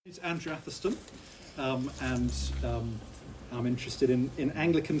It's Andrew Atherstone, and I'm interested in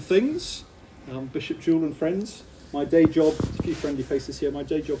Anglican things. Bishop Jewell and friends. My day job, a few friendly faces here, my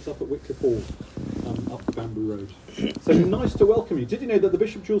day job's up at Wycliffe Hall, up the Bamboo Road. So nice to welcome you. Did you know that the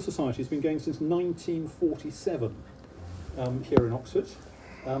Bishop Jewell Society has been going since 1947 here in Oxford?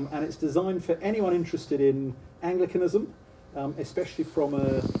 And it's designed for anyone interested in Anglicanism, especially from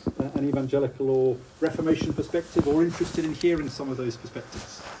an evangelical or Reformation perspective, or interested in hearing some of those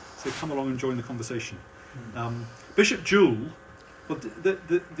perspectives. So come along and join the conversation. Bishop Jewell, well,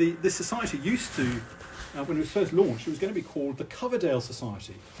 the society used to, when it was first launched, it was going to be called the Coverdale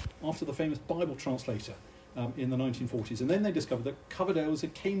Society, after the famous Bible translator in the 1940s. And then they discovered that Coverdale was a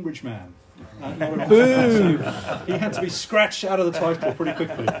Cambridge man, not an Oxford man. So he had to be scratched out of the title pretty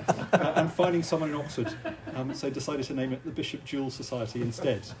quickly. And finding someone in Oxford, so decided to name it the Bishop Jewell Society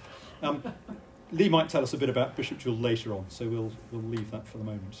instead. Lee might tell us a bit about Bishop Jewell later on, so we'll leave that for the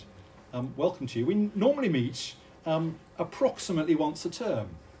moment. Welcome to you. We normally meet approximately once a term.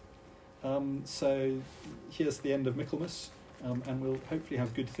 So here's the end of Michaelmas, and we'll hopefully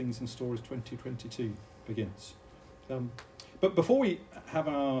have good things in store as 2022 begins. But before we have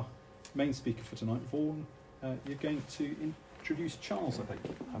our main speaker for tonight, Vaughan, you're going to introduce Charles, I think.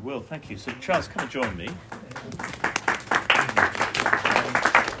 I will, thank you. So Charles, come and join me.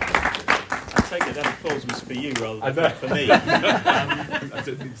 I take it that applause was for you rather than for me. I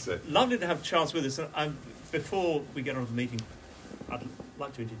don't think so. Lovely to have Charles with us. And before we get on with the meeting, I'd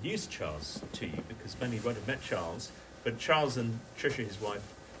like to introduce Charles to you, because many won't have met Charles. But Charles and Tricia, his wife,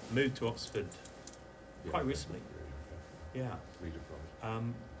 moved to Oxford quite recently. Yeah.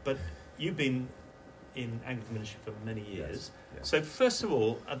 But you've been in Anglican ministry for many years. Yes. So first of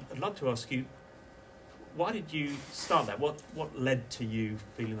all, I'd love to ask you, why did you start that? What led to you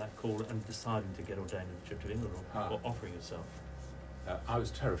feeling that call and deciding to get ordained in the Church of England, or offering yourself? I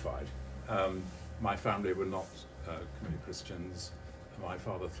was terrified. My family were not committed Christians. My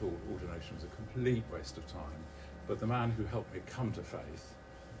father thought ordination was a complete waste of time. But the man who helped me come to faith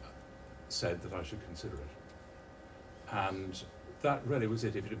said that I should consider it. And that really was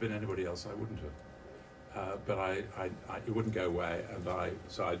it. If it had been anybody else, I wouldn't have. But it wouldn't go away, and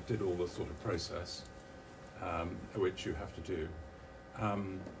so I did all the sort of process, which you have to do.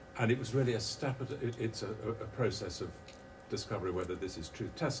 And it was really a step, it's a process of discovering whether this is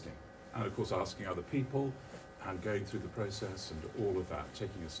truth testing. And of course asking other people and going through the process and all of that,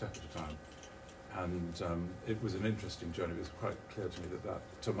 taking a step at a time. And it was an interesting journey. It was quite clear to me that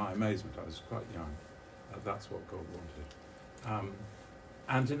to my amazement, I was quite young, that's what God wanted.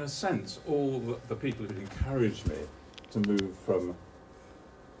 And in a sense, all the people who encouraged me to move from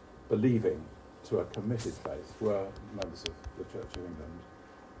believing to a committed faith were members of the Church of England.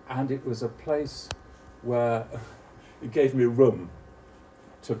 And it was a place where it gave me room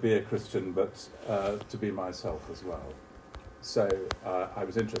to be a Christian, but to be myself as well. So I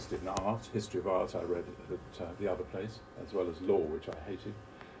was interested in art, history of art. I read it at the other place, as well as law, which I hated,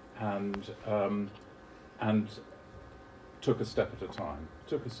 and took a step at a time.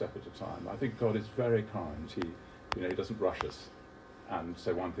 I think God is very kind. He doesn't rush us, and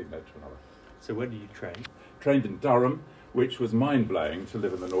so one thing led to another. So where did you train? Trained in Durham, which was mind-blowing to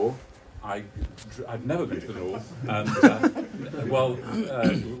live in the north. I've never been to the north, and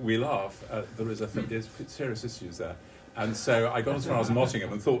we laugh. There's serious issues there, and so I got as far as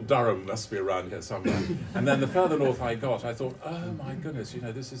Nottingham and thought Durham must be around here somewhere. And then the further north I got, I thought, oh my goodness,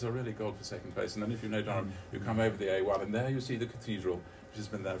 this is a really God-forsaken place. And then if you know Durham, you come over the A1, and there you see the cathedral, which has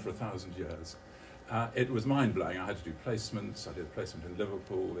been there for 1,000 years. It was mind-blowing. I had to do placements. I did a placement in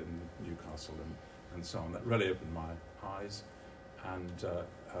Liverpool, in Newcastle, and so on. That really opened my eyes. And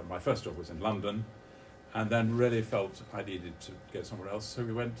my first job was in London, and then really felt I needed to go somewhere else. So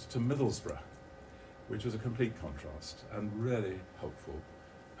we went to Middlesbrough, which was a complete contrast and really helpful.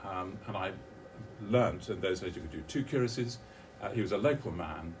 And I learnt, in those days you could do 2 curacies. He was a local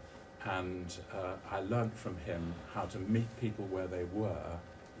man, and I learnt from him how to meet people where they were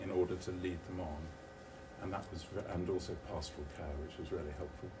in order to lead them on. And that was, and also pastoral care, which was really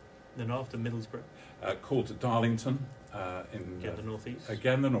helpful. Then after Middlesbrough? Called to Darlington. Again, the northeast?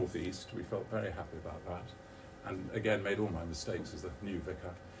 Again, the northeast. We felt very happy about that. And again, made all my mistakes as the new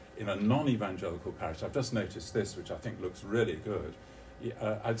vicar in a non-evangelical parish. I've just noticed this, which I think looks really good.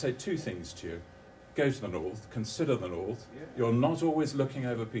 I'd say 2 things to you. Go to the north, consider the north. Yeah. You're not always looking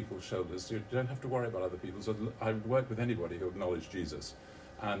over people's shoulders. You don't have to worry about other people. So I would work with anybody who acknowledged Jesus.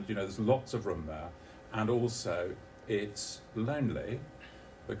 And, there's lots of room there. And also, it's lonely,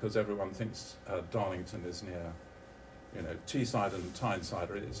 because everyone thinks Darlington is near Teesside and Tyneside.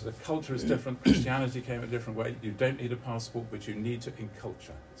 The culture is different. Christianity came a different way. You don't need a passport, but you need to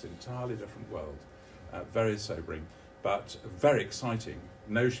enculture. It's an entirely different world. Very sobering, but very exciting.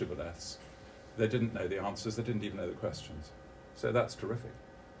 No shibboleths. They didn't know the answers. They didn't even know the questions. So that's terrific.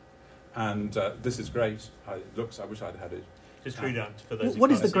 And this is great. I wish I'd had it. Just read out for those.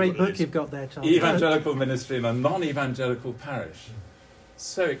 What is the great book you've got there, Charles? Evangelical Ministry in a Non-Evangelical Parish.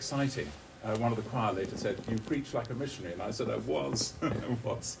 So exciting. One of the choir later said, "You preach like a missionary," and I said, "I was." I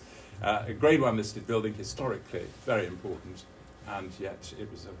was. A Grade 1 listed building, historically very important, and yet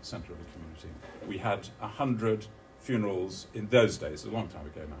it was a centre of the community. We had 100 funerals in those days, a long time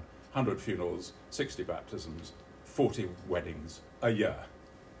ago now. 100 funerals, 60 baptisms, 40 weddings a year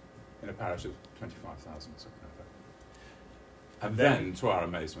in a parish of 25,000, something like that. And then, to our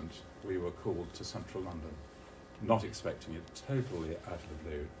amazement, we were called to central London, not expecting it, totally out of the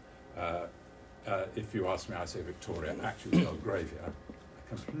blue. If you ask me, I say Victoria, actually Belgravia,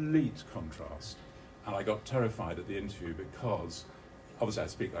 a complete contrast. And I got terrified at the interview because, obviously I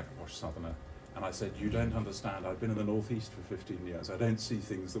speak like a posh southerner, and I said, "You don't understand, I've been in the northeast for 15 years, I don't see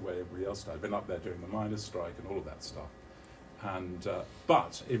things the way everybody else does. I've been up there during the miners' strike and all of that stuff." And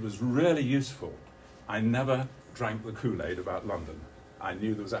but it was really useful. I never drank the Kool-Aid about London. I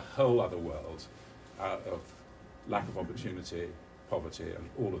knew there was a whole other world of lack of opportunity, poverty, and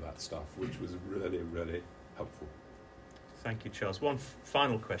all of that stuff, which was really, really helpful. Thank you, Charles. One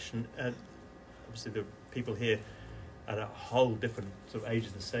final question. Obviously, there are people here at a whole different sort of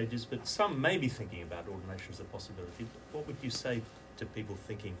ages and stages, but some may be thinking about ordination as a possibility. What would you say to people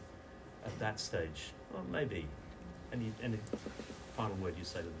thinking at that stage? Well, maybe. Any final word you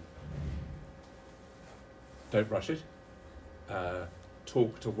say to them? Don't rush it.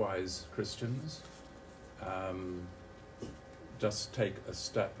 Talk to wise Christians. Just take a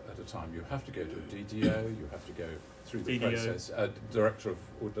step at a time. You have to go to a DDO, you have to go through the process. Director of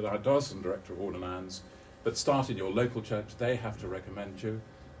Director of Ordinance, but start in your local church. They have to recommend you,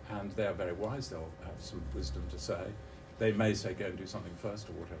 and they are very wise. They'll have some wisdom to say. They may say, go and do something first,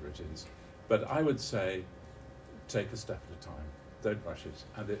 or whatever it is. But I would say, take a step at a time. Don't rush it.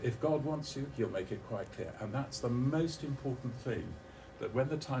 And if God wants you, he'll make it quite clear. And that's the most important thing, that when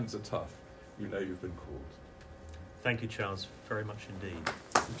the times are tough, you know you've been called. Thank you, Charles, very much indeed.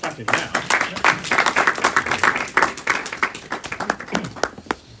 Clapping now.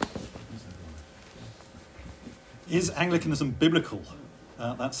 Is Anglicanism biblical?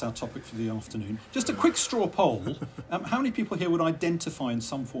 That's our topic for the afternoon. Just a quick straw poll. How many people here would identify in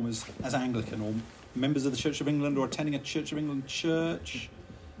some form as Anglican, or members of the Church of England, or attending a Church of England church?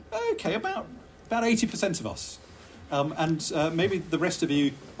 Okay, about 80% of us. And maybe the rest of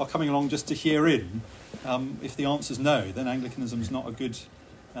you are coming along just to hear in. If the answer's no, then Anglicanism's not a good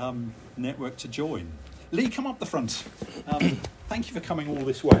network to join. Lee, come up the front. Thank you for coming all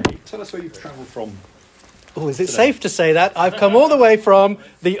this way. Tell us where you've travelled from. Oh, is it safe to say that? I've come all the way from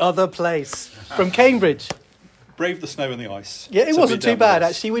the other place, from Cambridge. Brave the snow and the ice. Yeah, it wasn't too bad,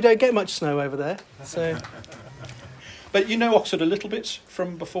 actually. We don't get much snow over there. So. But you know Oxford a little bit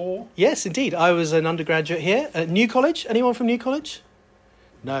from before? Yes, indeed. I was an undergraduate here at New College. Anyone from New College?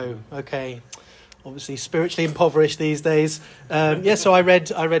 No. Okay. Obviously spiritually impoverished these days. So I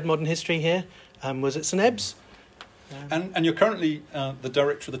read modern history here. Was at St Ebbe's. And you're currently the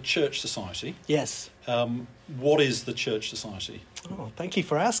director of the Church Society. Yes. What is the Church Society? Oh, thank you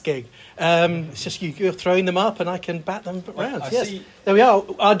for asking. It's just you're throwing them up and I can bat them around. Yes. See. There we are.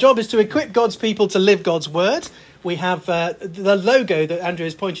 Our job is to equip God's people to live God's word. We have the logo that Andrew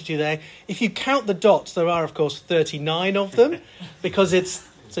has pointed to there. If you count the dots, there are, of course, 39 of them because it's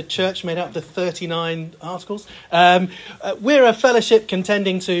a church made up of 39 articles. We're a fellowship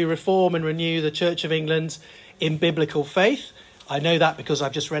contending to reform and renew the Church of England in biblical faith. I know that because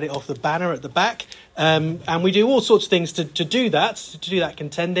I've just read it off the banner at the back. And we do all sorts of things to do that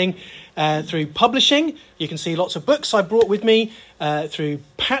contending through publishing. You can see lots of books I brought with me, through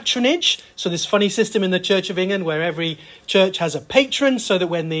patronage. So this funny system in the Church of England where every church has a patron, so that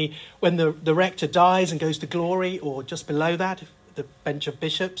when the rector dies and goes to glory, or just below that, the bench of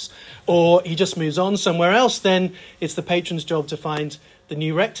bishops, or he just moves on somewhere else, then it's the patron's job to find the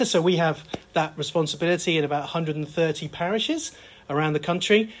new rector. So we have that responsibility in about 130 parishes around the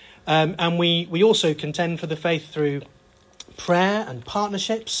country. And we also contend for the faith through prayer and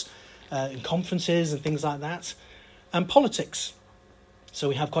partnerships, and conferences and things like that, and politics. So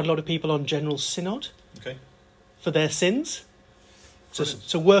we have quite a lot of people on General Synod for their sins.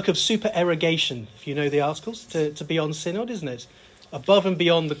 It's a work of supererogation, if you know the articles, to be on Synod, isn't it? Above and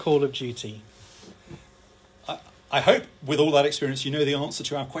beyond the call of duty. I hope with all that experience you know the answer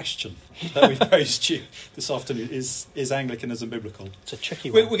to our question that we've posed to you this afternoon. Is Anglicanism biblical? It's a tricky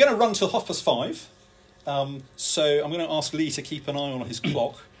one. We're going to run till 5:30. So I'm going to ask Lee to keep an eye on his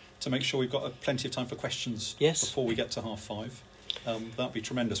clock to make sure we've got plenty of time for questions before we get to 5:30. That'd be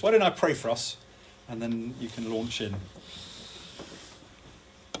tremendous. Why don't I pray for us and then you can launch in.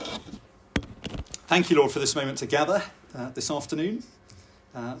 Thank you, Lord, for this moment to gather this afternoon.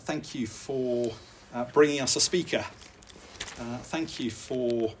 Thank you for bringing us a speaker. Thank you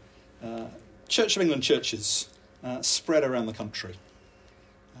for Church of England churches spread around the country.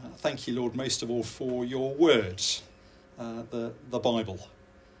 Thank you, Lord, most of all for your words, the Bible.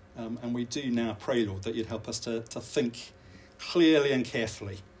 And we do now pray, Lord, that you'd help us to think clearly and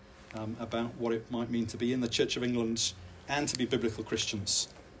carefully about what it might mean to be in the Church of England and to be biblical Christians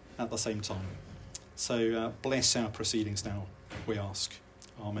at the same time. So bless our proceedings now, we ask.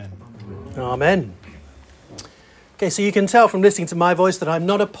 Amen. Amen. Okay, so you can tell from listening to my voice that I'm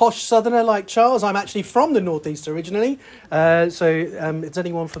not a posh southerner like Charles. I'm actually from the northeast originally. So if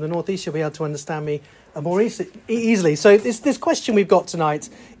anyone from the northeast, you'll be able to understand me more easily. So this question we've got tonight,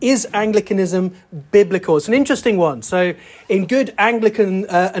 is Anglicanism biblical? It's an interesting one. So in good Anglican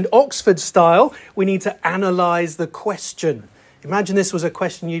and Oxford style, we need to analyse the question. Imagine this was a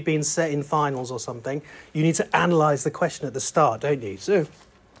question you'd been set in finals or something. You need to analyse the question at the start, don't you? So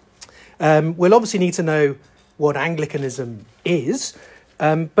we'll obviously need to know what Anglicanism is.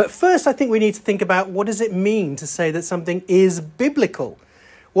 But first, I think we need to think about what does it mean to say that something is biblical?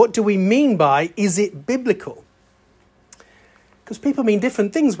 What do we mean by, is it biblical? Because people mean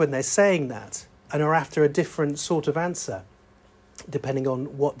different things when they're saying that and are after a different sort of answer, depending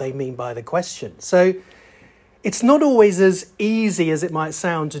on what they mean by the question. So it's not always as easy as it might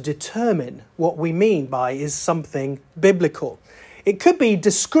sound to determine what we mean by is something biblical. It could be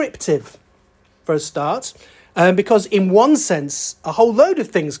descriptive, for a start, because in one sense, a whole load of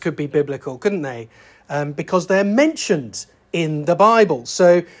things could be biblical, couldn't they? Because they're mentioned in the Bible.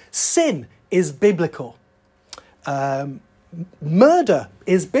 So sin is biblical. Murder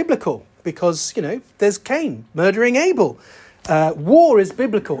is biblical because, there's Cain murdering Abel. War is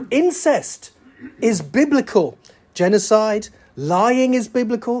biblical. Incest is biblical. Genocide, lying is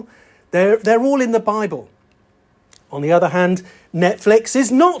biblical. They're all in the Bible. On the other hand, Netflix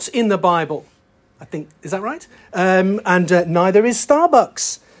is not in the Bible. I think, is that right? And neither is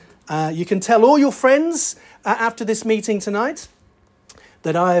Starbucks. You can tell all your friends after this meeting tonight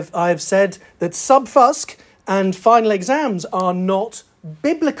that I've said that Subfusk and final exams are not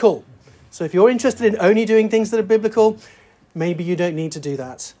biblical. So if you're interested in only doing things that are biblical, maybe you don't need to do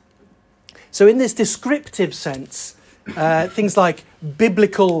that. So in this descriptive sense, things like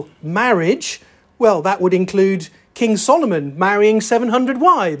biblical marriage, well, that would include King Solomon marrying 700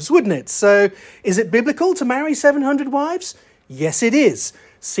 wives, wouldn't it? So is it biblical to marry 700 wives? Yes, it is.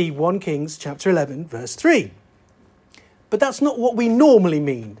 See 1 Kings chapter 11, verse 3. But that's not what we normally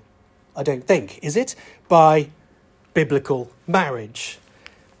mean, I don't think, is it? By biblical marriage.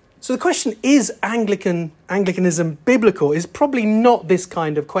 So the question, is Anglicanism biblical, is probably not this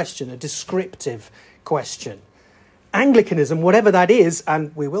kind of question, a descriptive question. Anglicanism, whatever that is,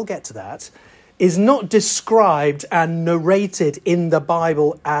 and we will get to that, is not described and narrated in the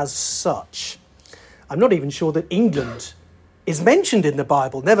Bible as such. I'm not even sure that England is mentioned in the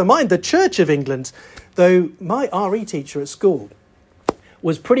Bible, never mind the Church of England, though my RE teacher at school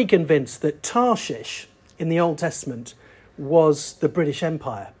was pretty convinced that Tarshish in the Old Testament was the British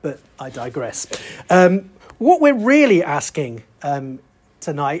Empire, but I digress. What we're really asking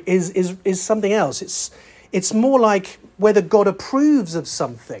tonight is something else. It's more like whether God approves of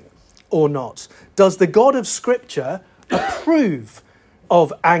something or not. Does the God of Scripture approve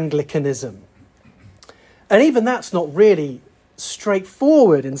of Anglicanism? And even that's not really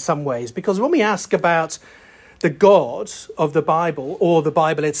straightforward in some ways, because when we ask about the God of the Bible, or the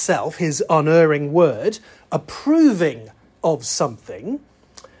Bible itself, his unerring word, approving of something,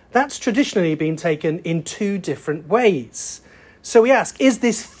 that's traditionally been taken in two different ways. So we ask, is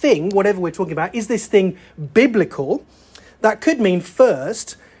this thing, whatever we're talking about, is this thing biblical? That could mean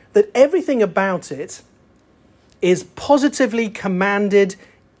first that everything about it is positively commanded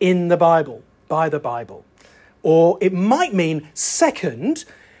in the Bible, by the Bible. Or it might mean, second,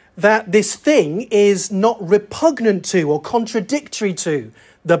 that this thing is not repugnant to or contradictory to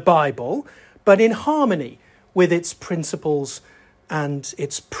the Bible, but in harmony with its principles and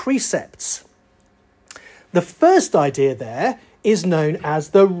its precepts. The first idea there is known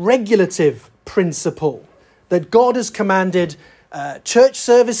as the regulative principle, that God has commanded church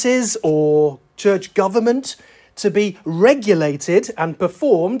services or church government to be regulated and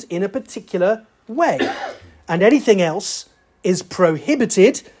performed in a particular way. and anything else is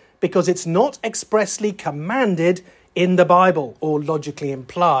prohibited because it's not expressly commanded in the Bible or logically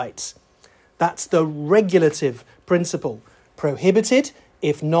implied. That's the regulative principle. Prohibited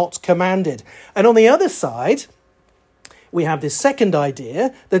if not commanded. And on the other side, we have this second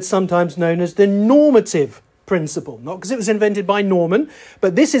idea that's sometimes known as the normative principle. Not because it was invented by Norman,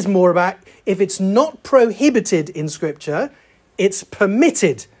 but this is more about if it's not prohibited in Scripture, it's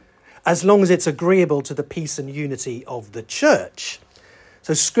permitted, as long as it's agreeable to the peace and unity of the church.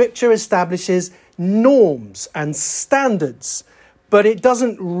 So Scripture establishes norms and standards, but it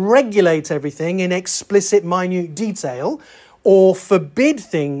doesn't regulate everything in explicit, minute detail or forbid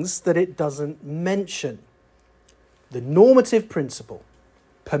things that it doesn't mention. The normative principle,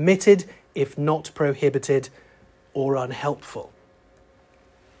 permitted if not prohibited or unhelpful.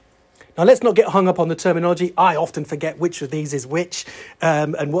 Now, let's not get hung up on the terminology. I often forget which of these is which,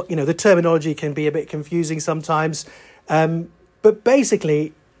 and what the terminology can be a bit confusing sometimes. But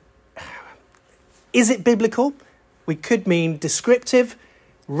basically, is it biblical? We could mean descriptive,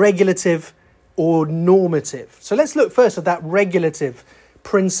 regulative, or normative. So let's look first at that regulative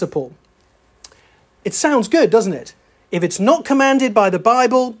principle. It sounds good, doesn't it? If it's not commanded by the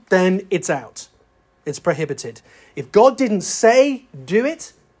Bible, then it's out. It's prohibited. If God didn't say do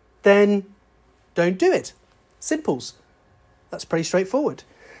it, then don't do it. Simples. That's pretty straightforward.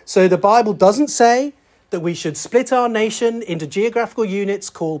 So the Bible doesn't say that we should split our nation into geographical units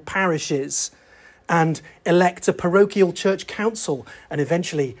called parishes and elect a parochial church council and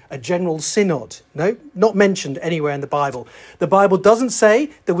eventually a general synod. No, not mentioned anywhere in the Bible. The Bible doesn't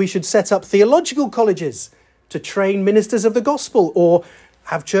say that we should set up theological colleges to train ministers of the gospel or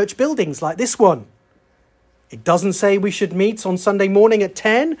have church buildings like this one. It doesn't say we should meet on Sunday morning at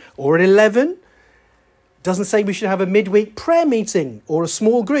 10 or at 11. It doesn't say we should have a midweek prayer meeting or a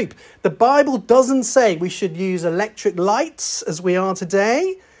small group. The Bible doesn't say we should use electric lights as we are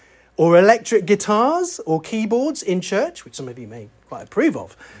today, or electric guitars or keyboards in church, which some of you may quite approve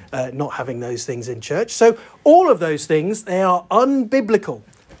of, not having those things in church. So all of those things, they are unbiblical.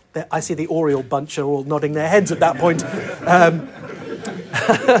 I see the Oriel bunch are all nodding their heads at that point.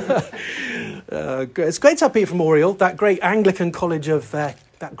 It's great to have people from Oriel, that great Anglican college of that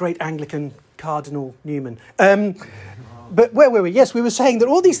great Anglican Cardinal Newman. But where were we? Yes, we were saying that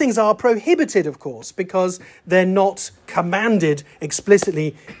all these things are prohibited, of course, because they're not commanded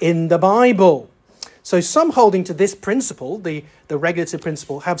explicitly in the Bible. So some holding to this principle, the regulative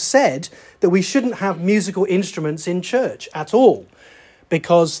principle, have said that we shouldn't have musical instruments in church at all,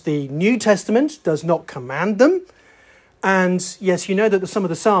 because the New Testament does not command them. And yes, you know that some of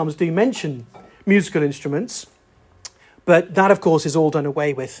the Psalms do mention musical instruments, but that, of course, is all done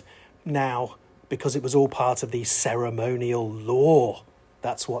away with now because it was all part of the ceremonial law.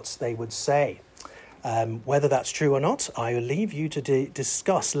 That's what they would say. Whether that's true or not, I will leave you to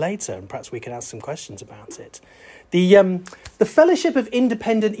discuss later, and perhaps we can ask some questions about it. The Fellowship of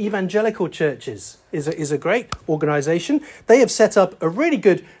Independent Evangelical Churches is a great organisation. They have set up a really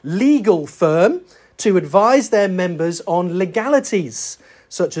good legal firm to advise their members on legalities,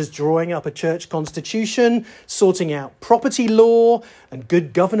 such as drawing up a church constitution, sorting out property law and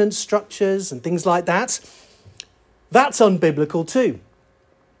good governance structures and things like that. That's unbiblical too,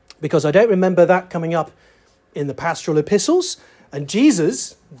 because I don't remember that coming up in the pastoral epistles. And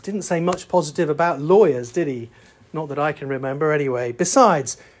Jesus didn't say much positive about lawyers, did he? Not that I can remember anyway.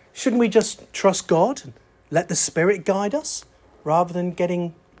 Besides, shouldn't we just trust God and let the Spirit guide us rather than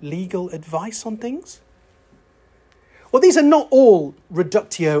getting legal advice on things? Well, these are not all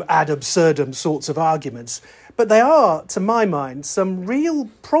reductio ad absurdum sorts of arguments, but they are, to my mind, some real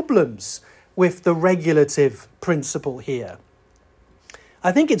problems with the regulative principle here.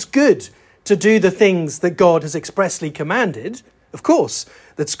 I think it's good to do the things that God has expressly commanded, of course,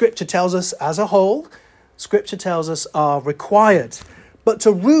 that Scripture tells us as a whole, Scripture tells us are required. But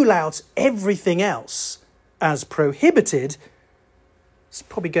to rule out everything else as prohibited is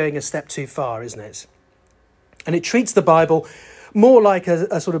probably going a step too far, isn't it? And it treats the Bible more like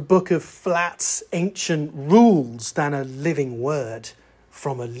a sort of book of flat, ancient rules than a living word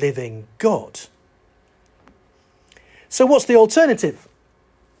from a living God. So what's the alternative?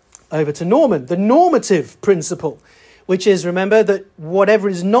 Over to Norman, the normative principle, which is, remember, that whatever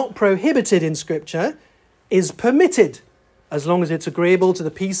is not prohibited in Scripture is permitted, as long as it's agreeable to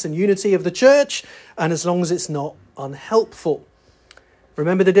the peace and unity of the church, and as long as it's not unhelpful.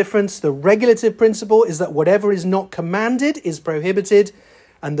 Remember the difference? The regulative principle is that whatever is not commanded is prohibited,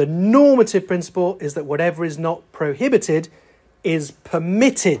 and the normative principle is that whatever is not prohibited is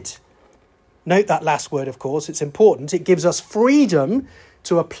permitted. Note that last word, of course. It's important. It gives us freedom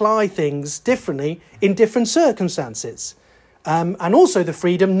to apply things differently in different circumstances. And also the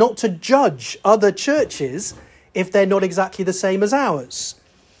freedom not to judge other churches if they're not exactly the same as ours.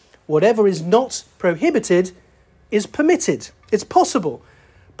 Whatever is not prohibited is permitted. It's possible,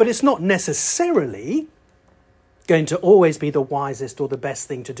 but it's not necessarily going to always be the wisest or the best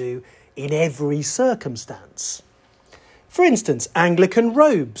thing to do in every circumstance. For instance, Anglican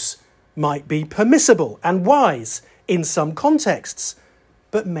robes might be permissible and wise in some contexts,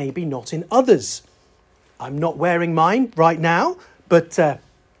 but maybe not in others. I'm not wearing mine right now, but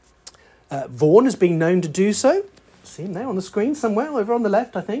Vaughan has been known to do so. See him there on the screen somewhere, over on the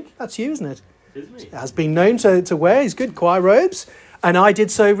left, I think. That's you, isn't it? Isn't it? Has been known to wear his good choir robes. And I did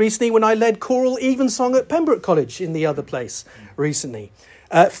so recently when I led choral evensong at Pembroke College in the other place recently.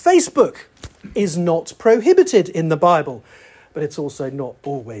 Facebook is not prohibited in the Bible, but it's also not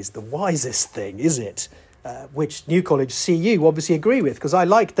always the wisest thing, is it? Which New College CU obviously agree with, because I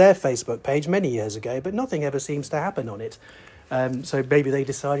liked their Facebook page many years ago, but nothing ever seems to happen on it. So maybe they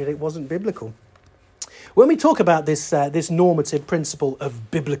decided it wasn't biblical. When we talk about this normative principle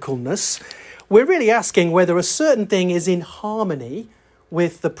of biblicalness, we're really asking whether a certain thing is in harmony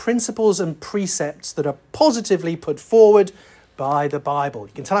with the principles and precepts that are positively put forward by the Bible.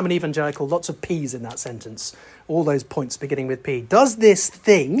 You can tell I'm an evangelical, lots of P's in that sentence, all those points beginning with P. Does this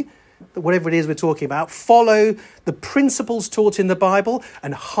thing, whatever it is we're talking about, follow the principles taught in the Bible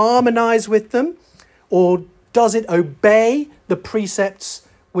and harmonise with them? Or does it obey the precepts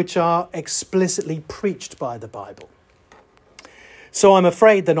which are explicitly preached by the Bible? So I'm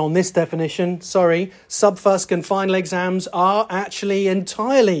afraid that on this definition, Sub-Fusk and final exams are actually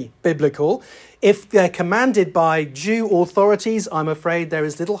entirely biblical. If they're commanded by due authorities, I'm afraid there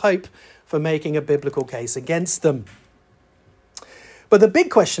is little hope for making a biblical case against them. But the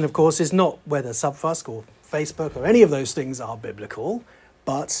big question, of course, is not whether Sub-Fusk or Facebook or any of those things are biblical,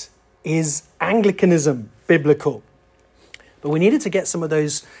 but is Anglicanism biblical? But we needed to get some of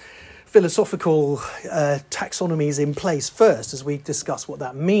those philosophical taxonomies in place first as we discuss what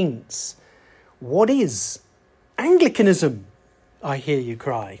that means. What is Anglicanism, I hear you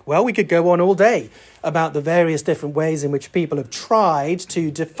cry? Well, we could go on all day about the various different ways in which people have tried to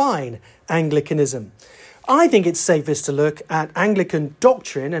define Anglicanism. I think it's safest to look at Anglican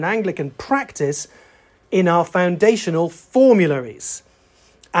doctrine and Anglican practice in our foundational formularies.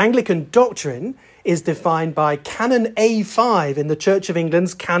 Anglican doctrine is defined by Canon A5 in the Church of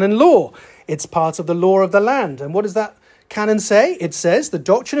England's canon law. It's part of the law of the land. And what does that canon say? It says the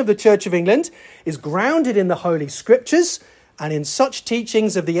doctrine of the Church of England is grounded in the Holy Scriptures and in such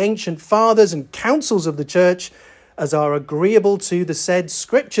teachings of the ancient fathers and councils of the Church as are agreeable to the said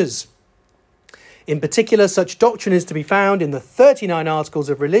Scriptures. In particular, such doctrine is to be found in the 39 Articles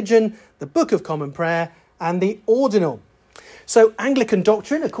of Religion, the Book of Common Prayer, and the Ordinal. So Anglican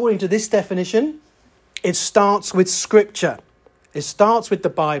doctrine, according to this definition, it starts with Scripture. It starts with the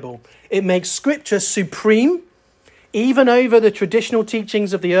Bible. It makes Scripture supreme, even over the traditional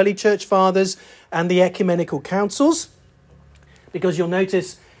teachings of the early church fathers and the ecumenical councils. Because you'll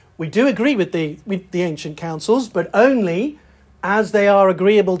notice we do agree with the ancient councils, but only as they are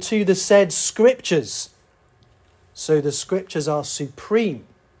agreeable to the said Scriptures. So the Scriptures are supreme.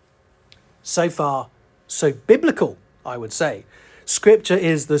 So far, so biblical, I would say. Scripture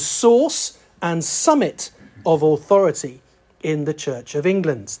is the source and summit of authority in the Church of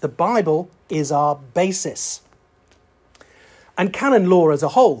England. The Bible is our basis. And canon law as a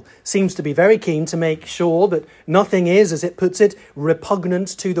whole seems to be very keen to make sure that nothing is, as it puts it, repugnant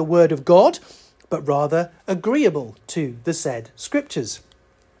to the Word of God, but rather agreeable to the said Scriptures.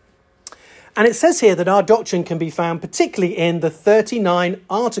 And it says here that our doctrine can be found particularly in the 39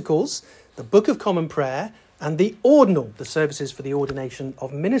 Articles, the Book of Common Prayer, and the Ordinal, the services for the ordination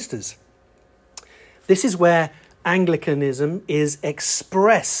of ministers. This is where Anglicanism is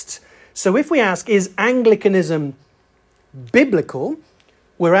expressed. So if we ask, is Anglicanism biblical?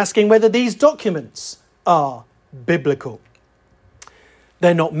 We're asking whether these documents are biblical.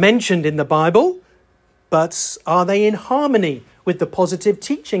 They're not mentioned in the Bible, but are they in harmony with the positive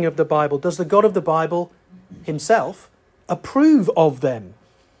teaching of the Bible? Does the God of the Bible himself approve of them?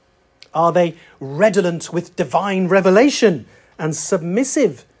 Are they redolent with divine revelation and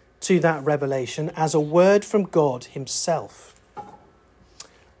submissive to that revelation as a word from God himself?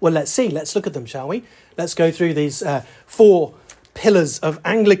 Well, let's see. Let's look at them, shall we? Let's go through these 4 pillars of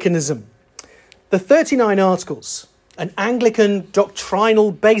Anglicanism. The 39 Articles, an Anglican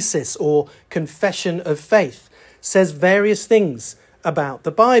doctrinal basis or confession of faith, says various things about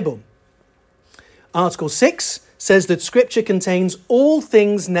the Bible. Article 6 says that Scripture contains all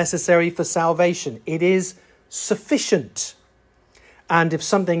things necessary for salvation. It is sufficient. And if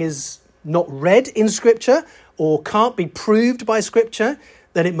something is not read in Scripture or can't be proved by Scripture,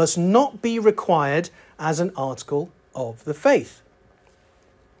 then it must not be required as an article of the faith.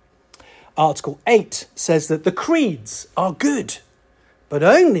 Article 8 says that the creeds are good, but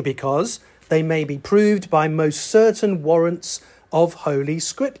only because they may be proved by most certain warrants of Holy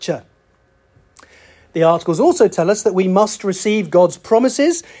Scripture. The Articles also tell us that we must receive God's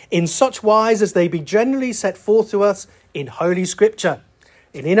promises in such wise as they be generally set forth to us in Holy Scripture.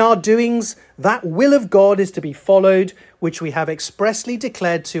 And in our doings, that will of God is to be followed, which we have expressly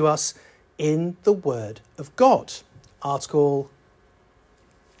declared to us in the Word of God. Article,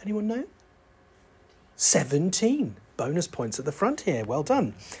 anyone know? 17. Bonus points at the front here. Well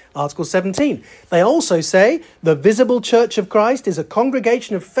done. Article 17. They also say the visible church of Christ is a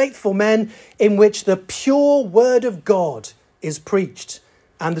congregation of faithful men in which the pure word of God is preached,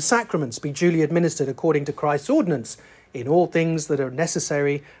 and the sacraments be duly administered according to Christ's ordinance in all things that are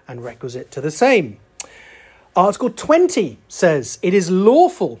necessary and requisite to the same. Article 20 says it is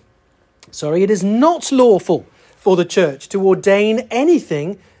not lawful for the church to ordain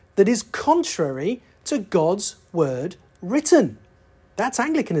anything that is contrary to God's word written. That's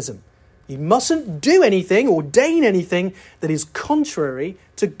Anglicanism. You mustn't do anything, ordain anything that is contrary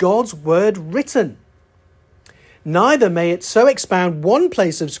to God's word written. Neither may it so expound one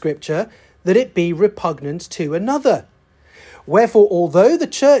place of Scripture that it be repugnant to another. Wherefore, although the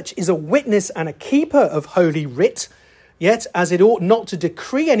church is a witness and a keeper of Holy Writ, yet as it ought not to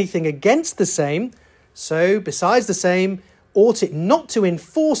decree anything against the same, so besides the same, ought it not to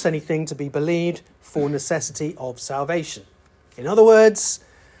enforce anything to be believed for necessity of salvation. In other words,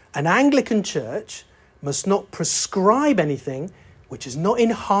 an Anglican church must not prescribe anything which is not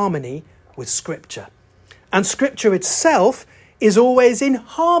in harmony with Scripture. And Scripture itself is always in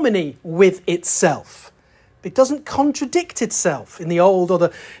harmony with itself. It doesn't contradict itself in the Old or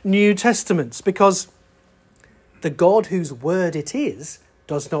the New Testaments, because the God whose word it is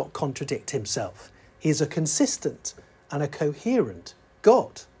does not contradict himself. He is a consistent and a coherent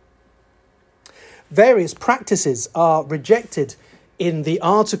God. Various practices are rejected in the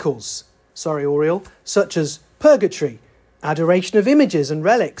Articles, such as purgatory, adoration of images and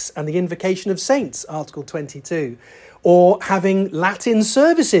relics, and the invocation of saints, Article 22, or having Latin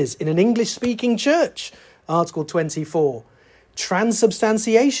services in an English-speaking church, Article 24.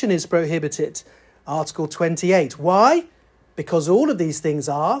 Transubstantiation is prohibited, Article 28. Why? Because all of these things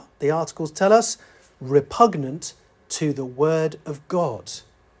are, the Articles tell us, repugnant to the Word of God.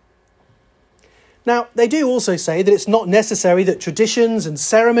 Now, they do also say that it's not necessary that traditions and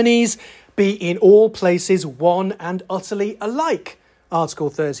ceremonies be in all places one and utterly alike. Article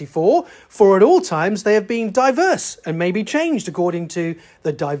 34, for at all times they have been diverse and may be changed according to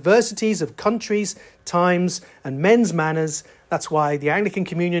the diversities of countries, times, and men's manners. That's why the Anglican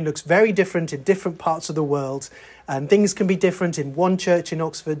Communion looks very different in different parts of the world, and things can be different in one church in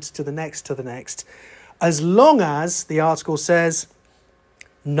Oxford to the next, as long as, the article says,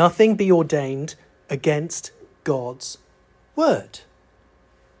 nothing be ordained against God's word.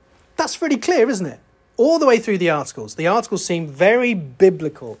 That's pretty clear, isn't it? All the way through the Articles. The Articles seem very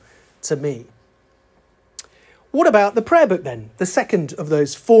biblical to me. What about the prayer book then? The second of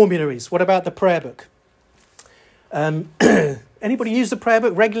those formularies. What about the prayer book? Anybody use the prayer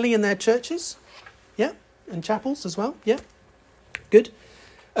book regularly in their churches? Yeah? And chapels as well? Yeah? Good.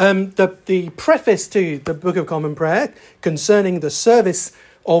 The preface to the Book of Common Prayer concerning the service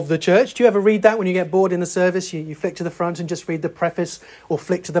of the church. Do you ever read that when you get bored in the service? You flick to the front and just read the preface, or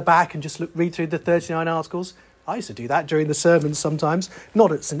flick to the back and just read through the 39 articles? I used to do that during the sermons sometimes,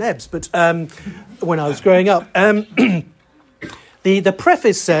 not at St Ebbe's, but when I was growing up. The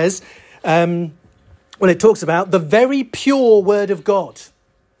preface says, when it talks about the very pure word of God,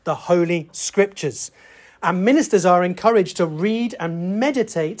 the Holy Scriptures, and ministers are encouraged to read and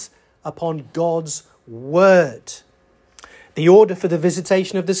meditate upon God's word. The order for the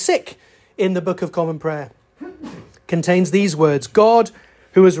visitation of the sick in the Book of Common Prayer contains these words: God,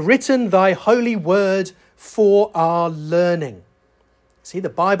 who has written thy holy word for our learning. See, the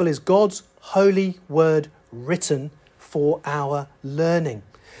Bible is God's holy word written for our learning.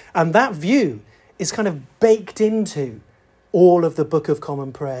 And that view is kind of baked into all of the Book of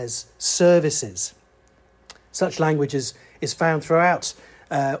Common Prayer's services. Such language is found throughout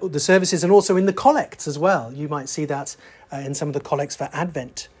the services and also in the collects as well. You might see that in some of the collects for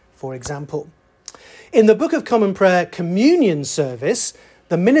Advent, for example. In the Book of Common Prayer communion service,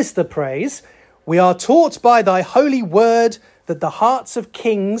 the minister prays, "We are taught by thy holy word that the hearts of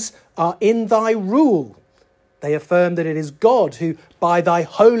kings are in thy rule. They affirm that it is God who, by thy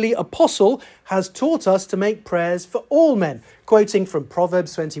holy apostle, has taught us to make prayers for all men, quoting from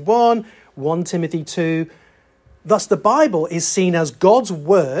Proverbs 21, 1 Timothy 2. Thus the Bible is seen as God's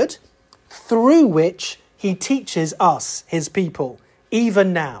word through which he teaches us, his people,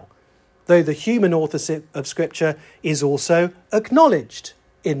 even now, though the human authorship of Scripture is also acknowledged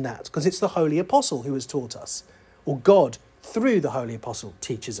in that, because it's the holy apostle who has taught us, or God, through the holy apostle,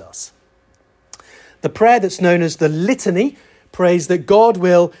 teaches us. The prayer that's known as the Litany prays that God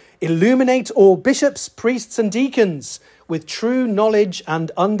will illuminate all bishops, priests and deacons with true knowledge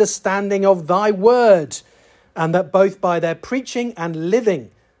and understanding of thy word, and that both by their preaching and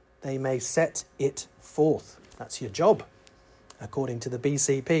living they may set it forth. That's your job, according to the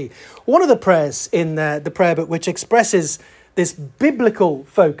BCP. One of the prayers in the prayer book which expresses this biblical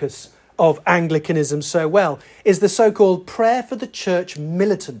focus of Anglicanism so well is the so-called Prayer for the Church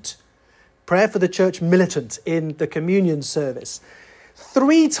Militant. Prayer for the Church Militant in the communion service.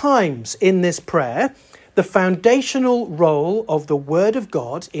 3 times in this prayer, the foundational role of the Word of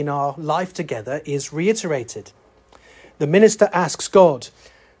God in our life together is reiterated. The minister asks God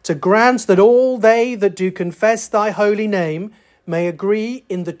to grant that all they that do confess thy holy name may agree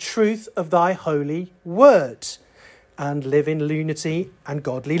in the truth of thy holy word and live in unity and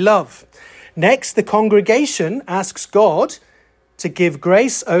godly love. Next, the congregation asks God to give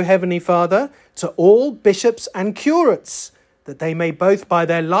grace, O Heavenly Father, to all bishops and curates, that they may both by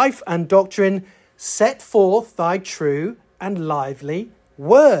their life and doctrine set forth thy true and lively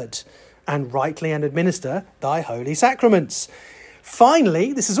word, and rightly and administer thy holy sacraments.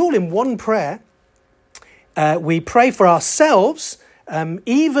 Finally, this is all in one prayer. We pray for ourselves,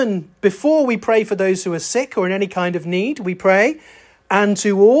 even before we pray for those who are sick or in any kind of need, we pray, and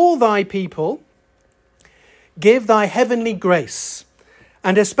to all thy people, give thy heavenly grace,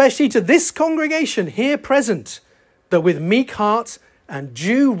 and especially to this congregation here present, that with meek heart and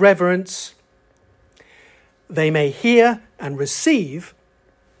due reverence they may hear and receive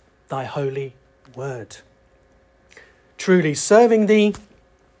thy holy word. Truly serving thee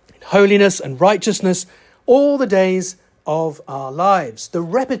in holiness and righteousness all the days of our lives. The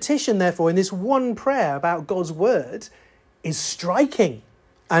repetition, therefore, in this one prayer about God's word is striking,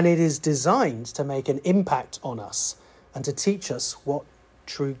 and it is designed to make an impact on us and to teach us what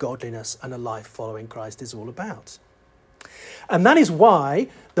true godliness and a life following Christ is all about. And that is why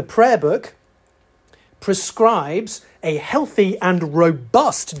the prayer book prescribes a healthy and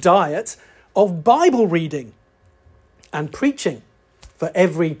robust diet of Bible reading and preaching for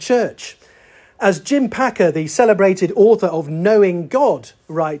every church. As Jim Packer, the celebrated author of Knowing God,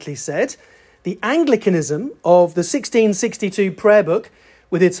 rightly said, the Anglicanism of the 1662 prayer book,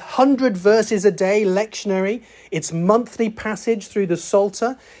 with its 100 verses a day lectionary, its monthly passage through the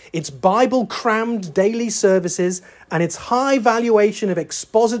Psalter, its Bible-crammed daily services, and its high valuation of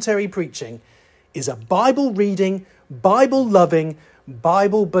expository preaching, is a Bible-reading, Bible-loving,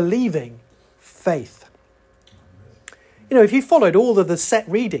 Bible-believing faith. You know, if you followed all of the set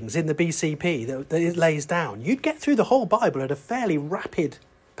readings in the BCP that it lays down, you'd get through the whole Bible at a fairly rapid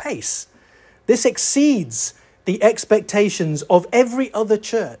pace. This exceeds the expectations of every other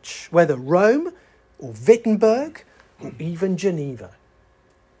church, whether Rome or Wittenberg or even Geneva.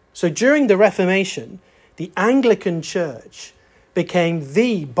 So during the Reformation, the Anglican Church became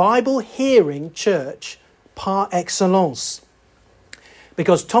the Bible-hearing church par excellence,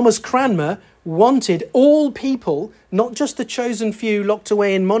 because Thomas Cranmer wanted all people, not just the chosen few locked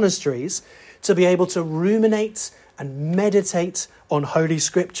away in monasteries, to be able to ruminate and meditate on Holy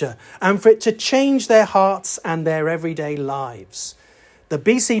Scripture, and for it to change their hearts and their everyday lives. The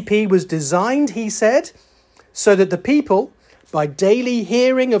BCP was designed, he said, so that the people, by daily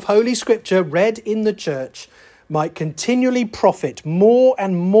hearing of Holy Scripture read in the church, might continually profit more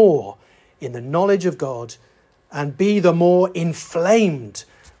and more in the knowledge of God and be the more inflamed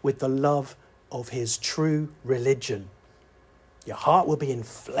with the love of his true religion. Your heart will be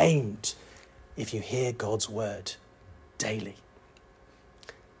inflamed if you hear God's word daily.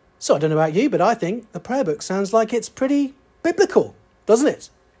 So I don't know about you, but I think the prayer book sounds like it's pretty biblical, doesn't it?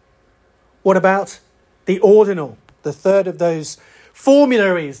 What about the ordinal, the third of those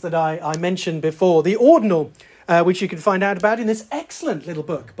formularies that I mentioned before? The ordinal, which you can find out about in this excellent little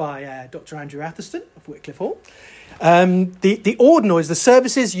book by Dr. Andrew Atherstone of Wycliffe Hall. The ordinal is the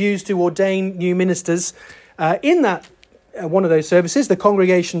services used to ordain new ministers. In that one of those services, the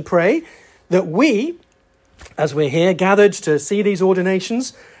congregation pray that we, as we're here gathered to see these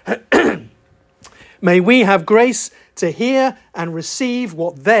ordinations, may we have grace to hear and receive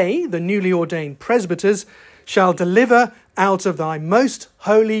what they, the newly ordained presbyters, shall deliver out of thy most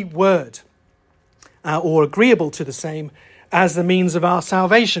holy word, or agreeable to the same as the means of our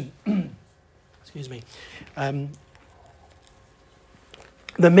salvation. Excuse me. The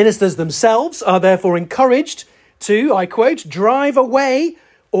ministers themselves are therefore encouraged to, I quote, drive away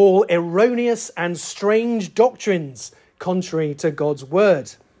all erroneous and strange doctrines contrary to God's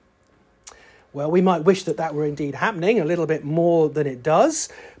word. Well, we might wish that that were indeed happening a little bit more than it does,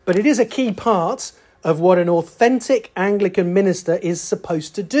 but it is a key part of what an authentic Anglican minister is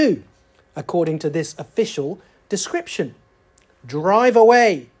supposed to do, according to this official description. Drive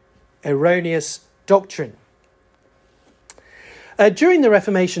away erroneous doctrine. During the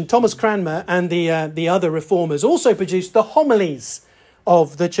Reformation, Thomas Cranmer and the other reformers also produced the homilies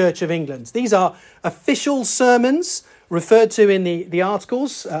of the Church of England. These are official sermons referred to in the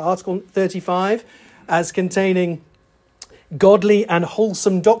Articles, Article 35, as containing godly and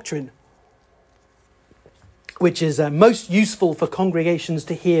wholesome doctrine, which is most useful for congregations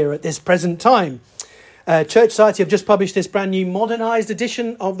to hear at this present time. Church Society have just published this brand new modernised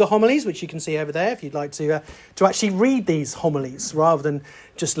edition of the homilies, which you can see over there if you'd like to actually read these homilies rather than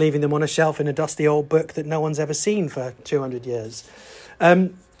just leaving them on a shelf in a dusty old book that no one's ever seen for 200 years.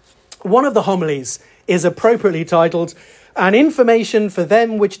 One of the homilies is appropriately titled, "An Information for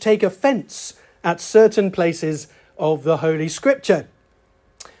Them Which Take Offence at Certain Places of the Holy Scripture."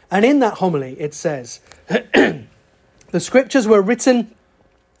 And in that homily it says, "The Scriptures were written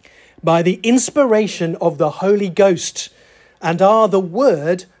by the inspiration of the Holy Ghost and are the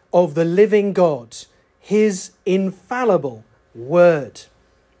word of the living God, his infallible word."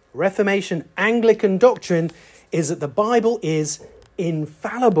 Reformation Anglican doctrine is that the Bible is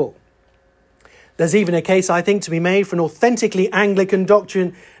infallible. There's even a case, I think, to be made for an authentically Anglican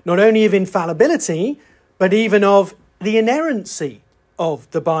doctrine, not only of infallibility, but even of the inerrancy of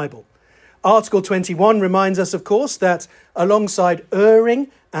the Bible. Article 21 reminds us, of course, that alongside erring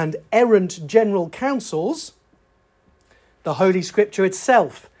and errant general counsels, the Holy Scripture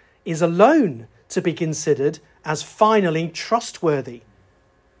itself is alone to be considered as finally trustworthy,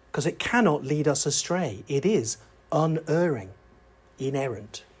 because it cannot lead us astray. It is unerring,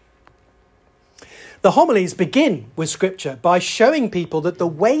 inerrant. The homilies begin with Scripture by showing people that the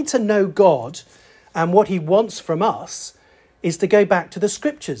way to know God and what he wants from us is to go back to the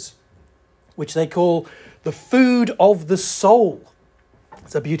Scriptures, which they call the food of the soul.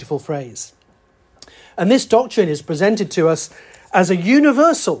 It's a beautiful phrase. And this doctrine is presented to us as a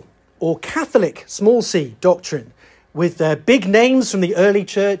universal or Catholic, small c, doctrine, with big names from the early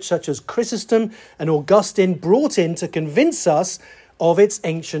church such as Chrysostom and Augustine brought in to convince us of its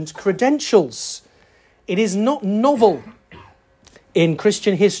ancient credentials. It is not novel in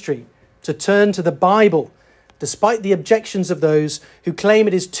Christian history to turn to the Bible, despite the objections of those who claim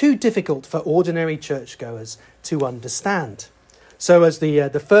it is too difficult for ordinary churchgoers to understand. So as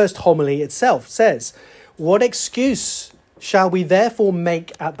the first homily itself says, "What excuse shall we therefore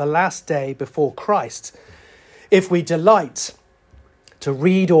make at the last day before Christ, if we delight to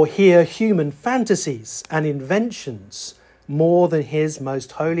read or hear human fantasies and inventions more than his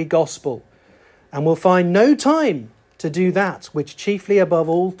most holy gospel, and will find no time to do that which chiefly above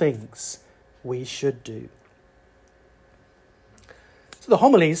all things we should do." So the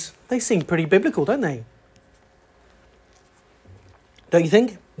homilies, they seem pretty biblical, don't they? Don't you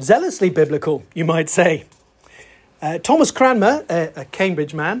think? Zealously biblical, you might say. Thomas Cranmer, a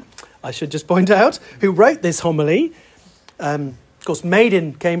Cambridge man, I should just point out, who wrote this homily, of course made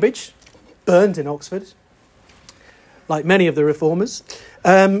in Cambridge, burned in Oxford, like many of the reformers.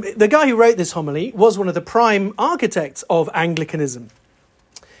 The guy who wrote this homily was one of the prime architects of Anglicanism.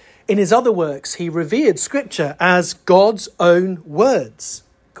 In his other works, he revered Scripture as God's own words.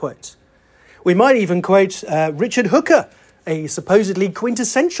 Quote. We might even quote Richard Hooker, a supposedly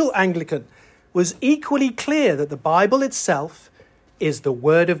quintessential Anglican, was equally clear that the Bible itself is the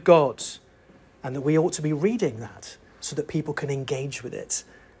Word of God and that we ought to be reading that so that people can engage with it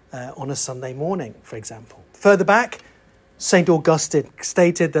on a Sunday morning, for example. Further back, St. Augustine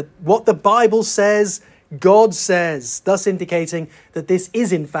stated that what the Bible says, God says, thus indicating that this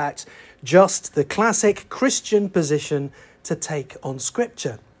is in fact just the classic Christian position to take on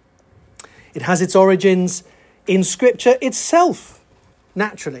Scripture. It has its origins in Scripture itself,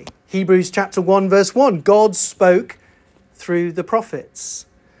 naturally. Hebrews chapter 1 verse 1, God spoke through the prophets.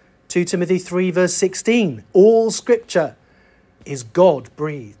 2 Timothy 3 verse 16, all Scripture is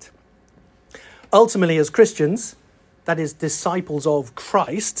God-breathed. Ultimately, as Christians, that is, disciples of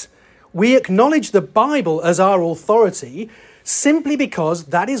Christ, we acknowledge the Bible as our authority simply because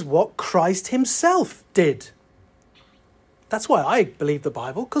that is what Christ himself did. That's why I believe the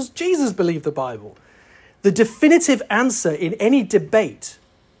Bible, because Jesus believed the Bible. The definitive answer in any debate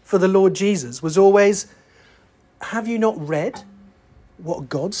for the Lord Jesus was always, have you not read what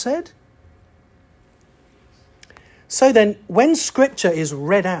God said? So then, when Scripture is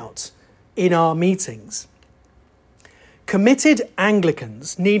read out in our meetings, committed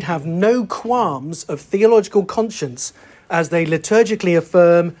Anglicans need have no qualms of theological conscience as they liturgically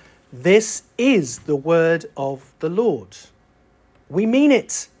affirm, this is the word of the Lord. We mean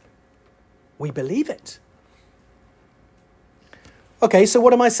it. We believe it. Okay, so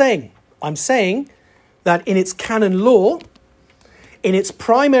what am I saying? I'm saying that in its canon law, in its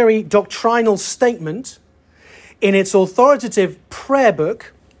primary doctrinal statement, in its authoritative prayer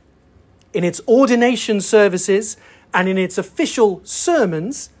book, in its ordination services, and in its official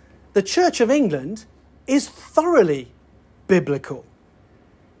sermons, the Church of England is thoroughly biblical.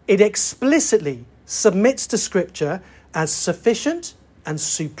 It explicitly submits to Scripture as sufficient and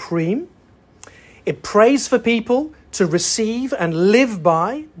supreme. It prays for people to receive and live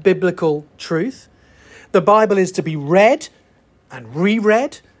by biblical truth. The Bible is to be read and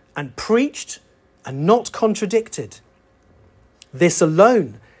reread and preached and not contradicted. This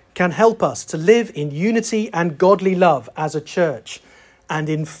alone can help us to live in unity and godly love as a church and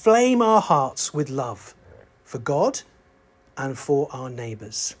inflame our hearts with love for God and for our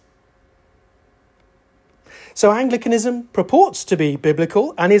neighbours. So Anglicanism purports to be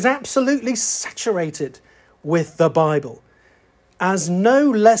biblical and is absolutely saturated with the Bible, as no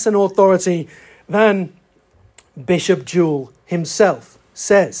less an authority than Bishop Jewell himself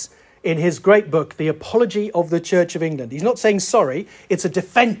says in his great book, The Apology of the Church of England. He's not saying sorry, it's a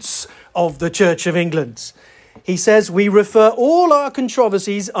defence of the Church of England. He says, we refer all our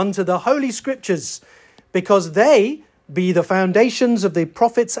controversies unto the Holy Scriptures, because they be the foundations of the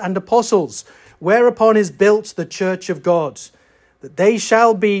prophets and apostles, whereupon is built the church of God, that they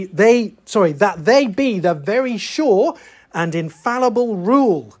be the very sure and infallible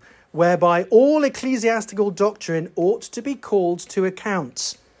rule, whereby all ecclesiastical doctrine ought to be called to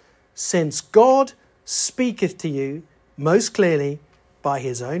account, since God speaketh to you most clearly by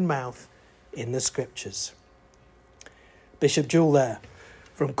his own mouth in the Scriptures. Bishop Jewell there,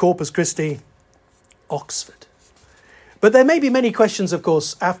 from Corpus Christi, Oxford. But there may be many questions, of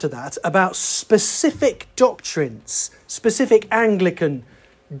course, after that about specific doctrines, specific Anglican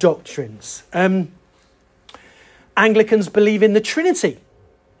doctrines. Anglicans believe in the Trinity.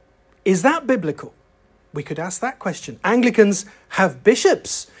 Is that biblical? We could ask that question. Anglicans have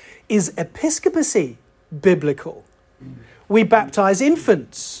bishops. Is episcopacy biblical? We baptize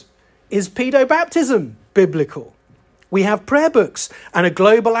infants. Is pedobaptism biblical? We have prayer books and a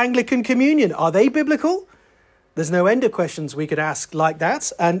global Anglican communion. Are they biblical? There's no end of questions we could ask like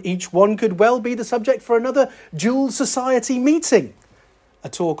that, and each one could well be the subject for another Jewell Society meeting, a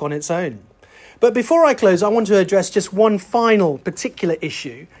talk on its own. But before I close, I want to address just one final particular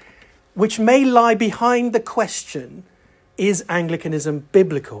issue, which may lie behind the question, is Anglicanism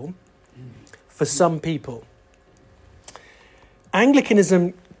biblical, for some people?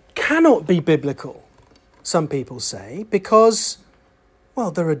 Anglicanism cannot be biblical, some people say, because,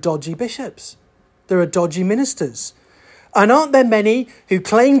 well, there are dodgy bishops. There are dodgy ministers. And aren't there many who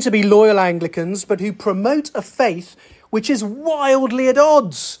claim to be loyal Anglicans, but who promote a faith which is wildly at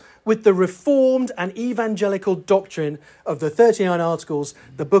odds with the Reformed and evangelical doctrine of the 39 Articles,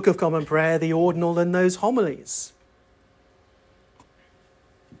 the Book of Common Prayer, the Ordinal, and those homilies?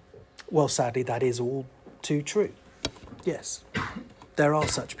 Well, sadly, that is all too true. Yes, there are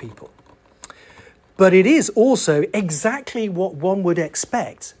such people. But it is also exactly what one would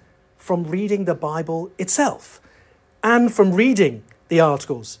expect from reading the Bible itself and from reading the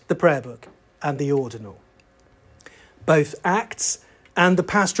Articles, the Prayer Book, and the Ordinal. Both Acts and the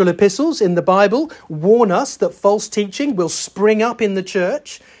pastoral epistles in the Bible warn us that false teaching will spring up in the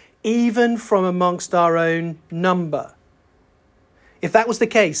church, even from amongst our own number. If that was the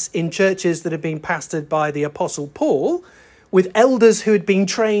case in churches that had been pastored by the Apostle Paul, with elders who had been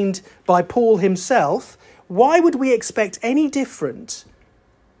trained by Paul himself, why would we expect any different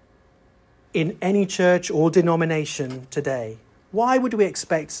in any church or denomination today? Why would we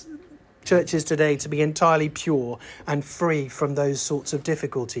expect churches today to be entirely pure and free from those sorts of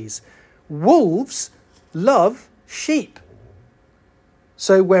difficulties? Wolves love sheep.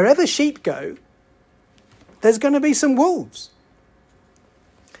 So wherever sheep go, there's going to be some wolves.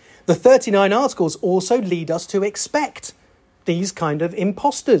 The 39 Articles also lead us to expect these kind of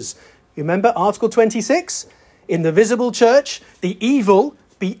impostors. Remember Article 26? In the visible church, the evil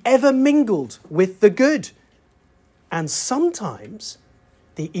be ever mingled with the good. And sometimes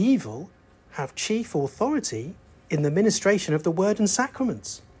the evil have chief authority in the ministration of the word and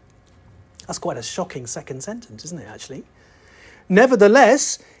sacraments. That's quite a shocking second sentence, isn't it, actually?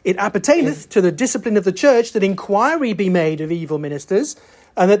 Nevertheless, it appertaineth to the discipline of the church that inquiry be made of evil ministers,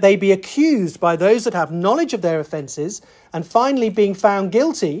 and that they be accused by those that have knowledge of their offences, and finally being found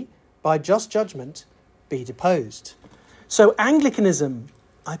guilty by just judgment, be deposed. So Anglicanism,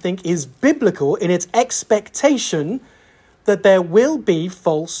 I think, is biblical in its expectation that there will be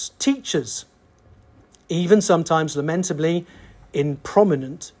false teachers, even sometimes lamentably in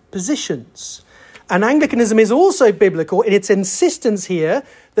prominent positions. And Anglicanism is also biblical in its insistence here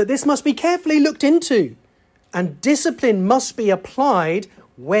that this must be carefully looked into and discipline must be applied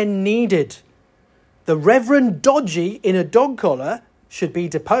when needed. The Reverend Dodgy in a dog collar should be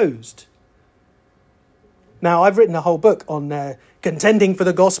deposed. Now, I've written a whole book on contending for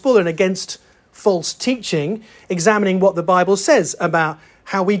the gospel and against false teaching, examining what the Bible says about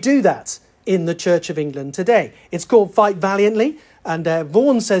how we do that in the Church of England today. It's called Fight Valiantly, and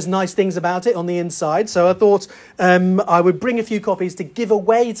Vaughan says nice things about it on the inside, so I thought I would bring a few copies to give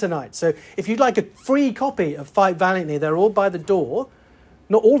away tonight. So if you'd like a free copy of Fight Valiantly, they're all by the door.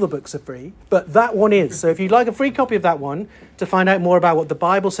 Not all the books are free, but that one is. So if you'd like a free copy of that one to find out more about what the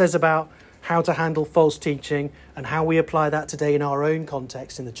Bible says about how to handle false teaching and how we apply that today in our own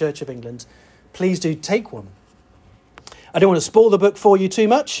context in the Church of England, please do take one. I don't want to spoil the book for you too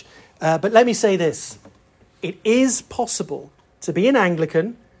much, but let me say this. It is possible to be an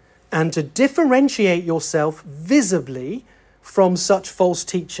Anglican and to differentiate yourself visibly from such false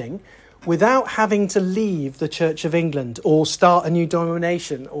teaching without having to leave the Church of England or start a new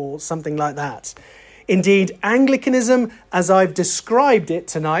denomination or something like that. Indeed, Anglicanism, as I've described it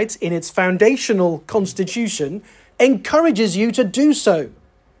tonight in its foundational constitution, encourages you to do so.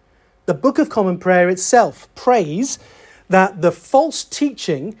 The Book of Common Prayer itself prays that the false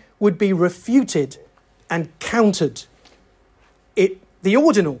teaching would be refuted and countered. The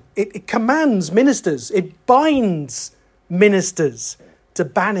ordinal, it commands ministers, it binds ministers to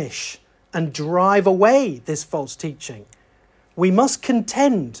banish and drive away this false teaching. We must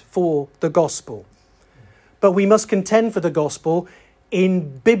contend for the gospel, but we must contend for the gospel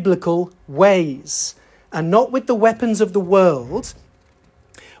in biblical ways and not with the weapons of the world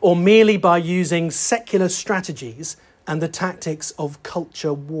or merely by using secular strategies and the tactics of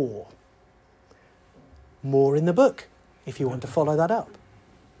culture war. More in the book, if you want to follow that up.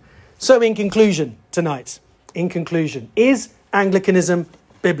 So in conclusion tonight, is Anglicanism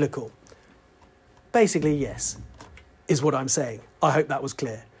biblical? Basically, yes, is what I'm saying. I hope that was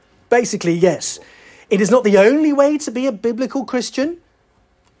clear. Basically, yes. It is not the only way to be a biblical Christian.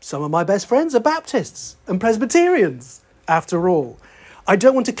 Some of my best friends are Baptists and Presbyterians, after all. I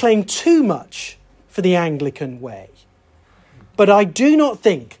don't want to claim too much for the Anglican way. But I do not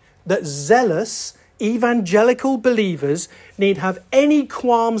think that zealous evangelical believers need have any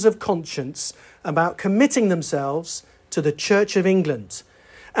qualms of conscience about committing themselves to the Church of England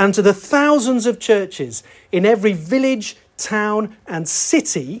and to the thousands of churches in every village, town and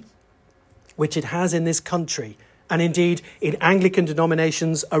city which it has in this country, and indeed in Anglican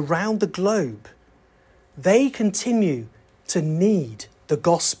denominations around the globe. They continue to need the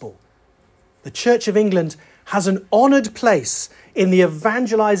gospel. The Church of England has an honoured place in the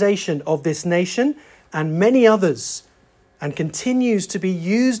evangelisation of this nation and many others, and continues to be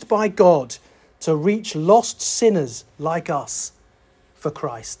used by God to reach lost sinners like us for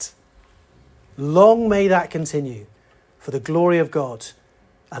Christ. Long may that continue for the glory of God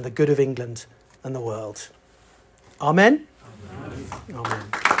and the good of England and the world. Amen? Amen. Amen.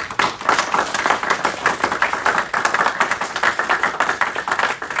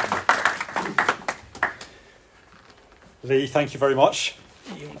 Lee, thank you very much.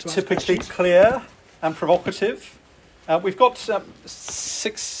 Typically clear and provocative. We've got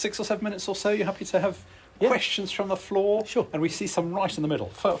 6 or 7 minutes or so. You happy to have questions from the floor? Sure. And we see some right in the middle.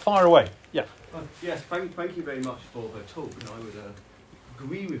 Fire away. Yeah. Yes, thank you very much for the talk. And I would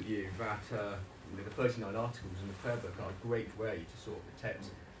agree with you that the 39 articles in the prayer book are a great way to sort of protect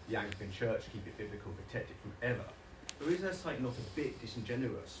the Anglican Church, keep it biblical, protect it from error. But is that like not a bit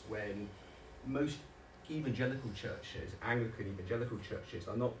disingenuous when most evangelical churches, Anglican evangelical churches,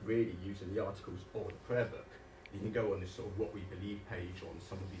 are not really using the articles or the prayer book? You can go on this sort of what we believe page on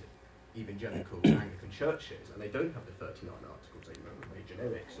some of these evangelical Anglican churches, and they don't have the 39 articles. They have a very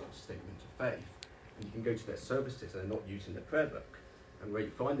generic sort of statement of faith. And you can go to their services and they're not using the prayer book. And where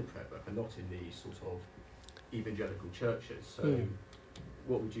you find the prayer book are not in these sort of evangelical churches. So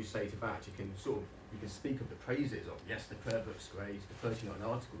what would you say to that? You can speak of the praises of, yes, the prayer book's great, the 39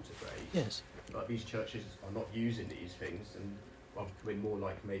 articles are great. Yes. But these churches are not using these things, and we're more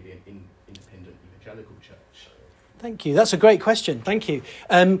like maybe an independent evangelical church. Thank you. That's a great question. Thank you.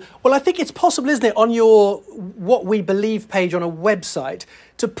 Well, I think it's possible, isn't it, on your What We Believe page on a website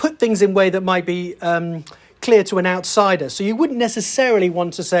to put things in a way that might be clear to an outsider. So you wouldn't necessarily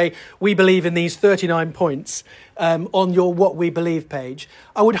want to say, we believe in these 39 points on your What We Believe page.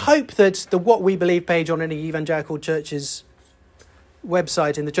 I would hope that the What We Believe page on any evangelical church's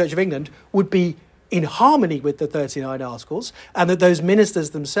website in the Church of England would be in harmony with the 39 articles, and that those ministers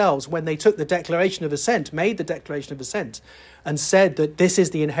themselves, when they took the Declaration of Assent, made the Declaration of Assent, and said that this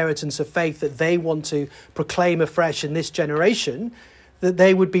is the inheritance of faith that they want to proclaim afresh in this generation, that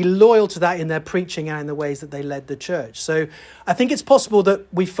they would be loyal to that in their preaching and in the ways that they led the church. So I think it's possible that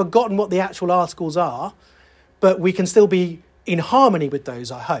we've forgotten what the actual articles are, but we can still be in harmony with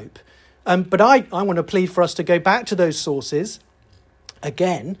those, I hope. But I want to plead for us to go back to those sources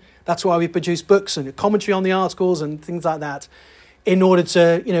again. That's why we produce books and a commentary on the articles and things like that, in order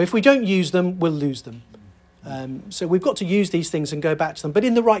to, if we don't use them, we'll lose them. So we've got to use these things and go back to them, but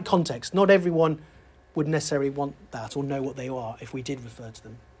in the right context. Not everyone would necessarily want that or know what they are if we did refer to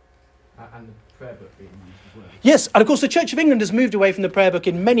them. And the prayer book being used as well. Yes, and of course the Church of England has moved away from the prayer book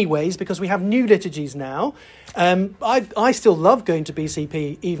in many ways because we have new liturgies now. I still love going to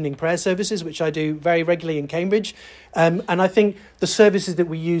BCP evening prayer services, which I do very regularly in Cambridge. And I think the services that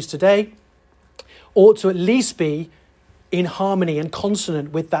we use today ought to at least be in harmony and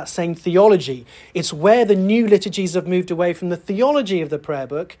consonant with that same theology. It's where the new liturgies have moved away from the theology of the prayer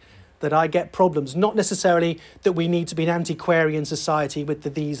book that I get problems. Not necessarily that we need to be an antiquarian society with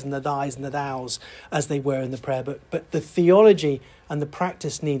the these and the thys and the thous as they were in the prayer book, but the theology and the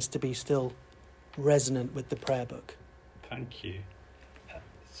practice needs to be still resonant with the prayer book. Thank you.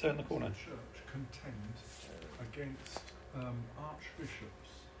 So in the corner. The church contend against archbishops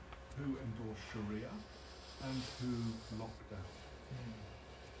who endorse Sharia and who lock down.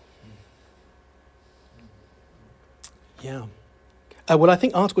 Yeah. Well, I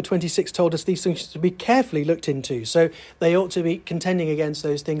think Article 26 told us these things to be carefully looked into. So they ought to be contending against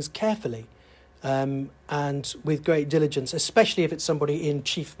those things carefully and with great diligence, especially if it's somebody in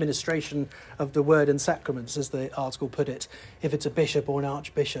chief ministration of the word and sacraments, as the article put it, if it's a bishop or an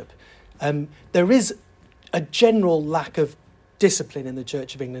archbishop. There is a general lack of discipline in the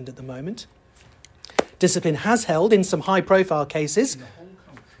Church of England at the moment. Discipline has held in some high-profile cases. In the whole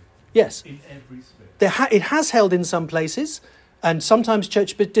country. Yes. In every sphere. It has held in some places. And sometimes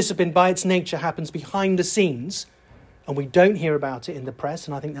church discipline by its nature happens behind the scenes and we don't hear about it in the press,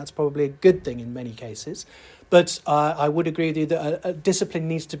 and I think that's probably a good thing in many cases. But I would agree with you that discipline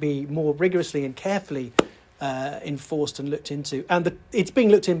needs to be more rigorously and carefully enforced and looked into. And it's being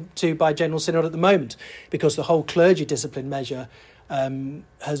looked into by General Synod at the moment because the whole clergy discipline measure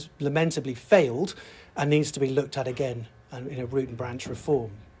has lamentably failed and needs to be looked at again in a root and branch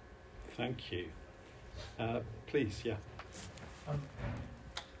reform. Thank you. Please, yeah.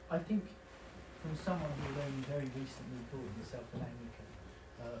 I think from someone who only very recently called himself an Anglican,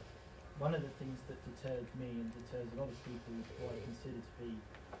 one of the things that deterred me and deters a lot of people who I consider to be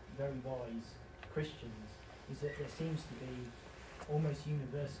very wise Christians is that there seems to be almost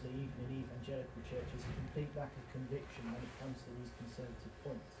universally, even in evangelical churches, a complete lack of conviction when it comes to these conservative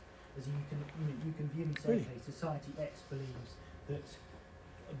points. As you can view and say, Really? okay, society X believes that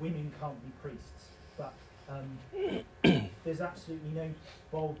women can't be priests, but there's absolutely no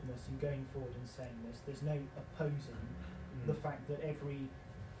boldness in going forward and saying this. There's no opposing the fact that every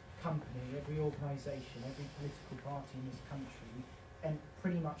company, every organisation, every political party in this country, and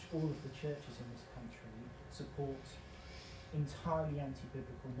pretty much all of the churches in this country support entirely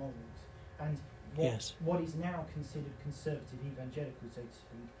anti-biblical morals. And what is now considered conservative evangelical, so to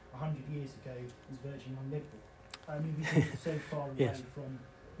speak, 100 years ago was verging on liberal. I mean, we are so far away from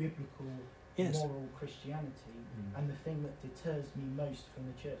biblical moral Christianity, and the thing that deters me most from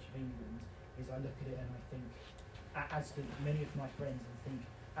the Church of England is I look at it and I think, as do many of my friends, and think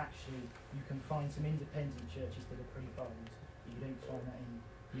actually you can find some independent churches that are pretty bold, but you don't find that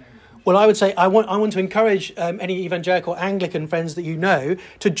in the Anglican. Well, I would say I want to encourage any evangelical Anglican friends that you know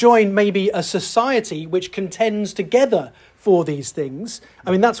to join maybe a society which contends together for these things.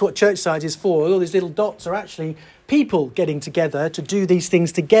 I mean, that's what church side is for. All these little dots are actually people getting together to do these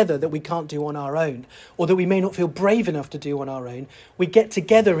things together that we can't do on our own, or that we may not feel brave enough to do on our own. We get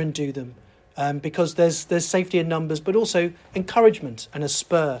together and do them because there's safety in numbers, but also encouragement and a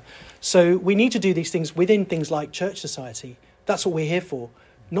spur. So we need to do these things within things like church society. That's what we're here for.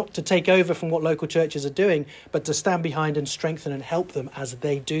 Not to take over from what local churches are doing, but to stand behind and strengthen and help them as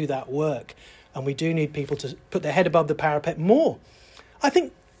they do that work. And we do need people to put their head above the parapet more. I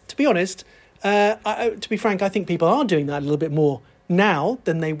think, to be honest, to be frank, I think people are doing that a little bit more now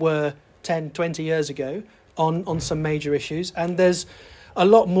than they were 10, 20 years ago. on some major issues, and there's a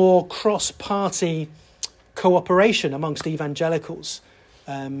lot more cross-party cooperation amongst evangelicals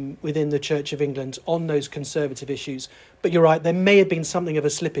within the Church of England on those conservative issues. But you're right, there may have been something of a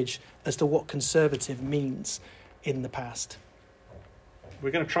slippage as to what conservative means in the past.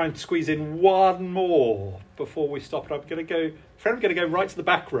 We're going to try and squeeze in one more before we stop it. I'm going to go right to the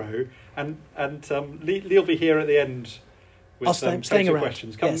back row, and Lee will be here at the end with staying around.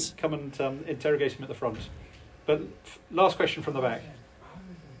 questions. Come and interrogate him at the front. But last question from the back.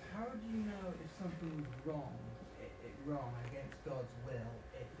 How do you know if something's wrong against God's will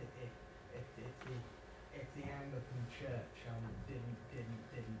if the Anglican Church didn't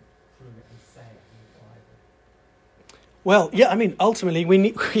prove it and say it in the Bible? Well, yeah, I mean, ultimately,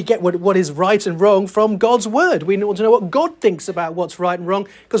 we get what is right and wrong from God's word. We want to know what God thinks about what's right and wrong,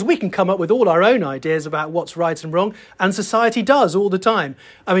 because we can come up with all our own ideas about what's right and wrong, and society does all the time.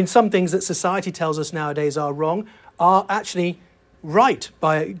 I mean, some things that society tells us nowadays are wrong are actually right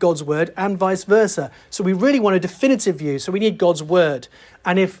by God's word, and vice versa. So we really want a definitive view, so we need God's word.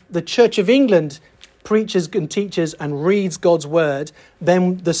 And if the Church of England preaches and teaches and reads God's word,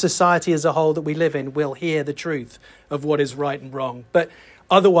 then the society as a whole that we live in will hear the truth of what is right and wrong. But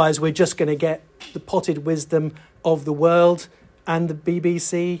otherwise, we're just going to get the potted wisdom of the world and the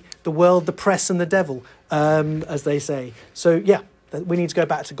BBC, the world, the press and the devil, as they say. So, yeah, we need to go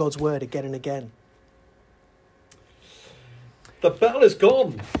back to God's word again and again. The bell is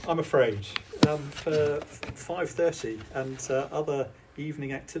gone, I'm afraid, for 5:30 and other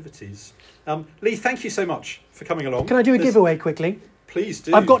evening activities. Lee, thank you so much for coming along. Can I do a giveaway quickly? Please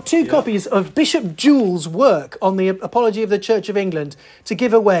do. I've got two copies of Bishop Jewell's work on the Apology of the Church of England to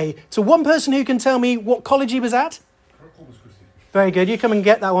give away to one person who can tell me what college he was at. Very good. You come and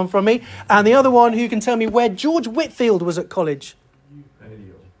get that one from me. And the other one who can tell me where George Whitfield was at college.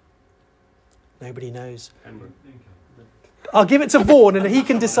 Nobody knows. I'll give it to Vaughan and he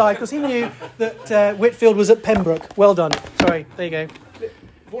can decide, because he knew that Whitfield was at Pembroke. Well done. Sorry, there you go.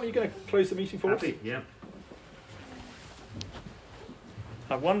 Vaughan, are you going to close the meeting for us? Yeah.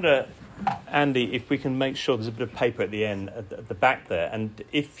 I wonder, Andy, if we can make sure there's a bit of paper at the end, at the back there. And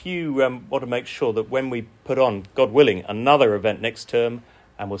if you want to make sure that when we put on, God willing, another event next term,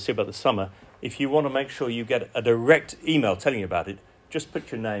 and we'll see about the summer, if you want to make sure you get a direct email telling you about it, just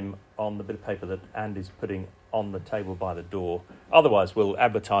put your name on the bit of paper that Andy's putting on the table by the door. Otherwise, we'll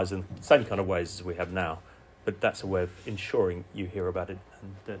advertise in the same kind of ways as we have now. But that's a way of ensuring you hear about it.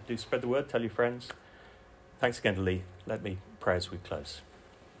 And do spread the word, tell your friends. Thanks again to Lee. Let me pray as we close.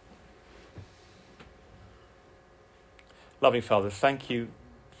 Loving Father, thank you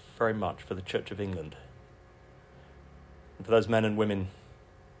very much for the Church of England and for those men and women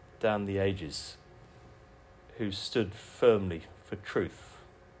down the ages who stood firmly for truth,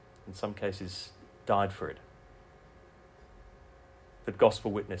 in some cases died for it, that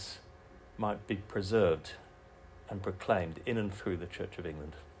gospel witness might be preserved and proclaimed in and through the Church of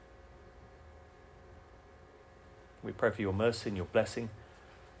England. We pray for your mercy and your blessing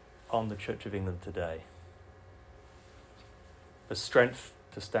on the Church of England today, for strength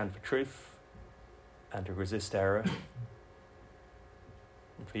to stand for truth and to resist error,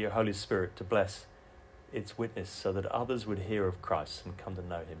 and for your Holy Spirit to bless its witness so that others would hear of Christ and come to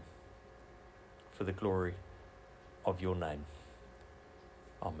know him, for the glory of your name.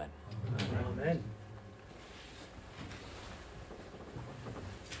 Amen. Amen.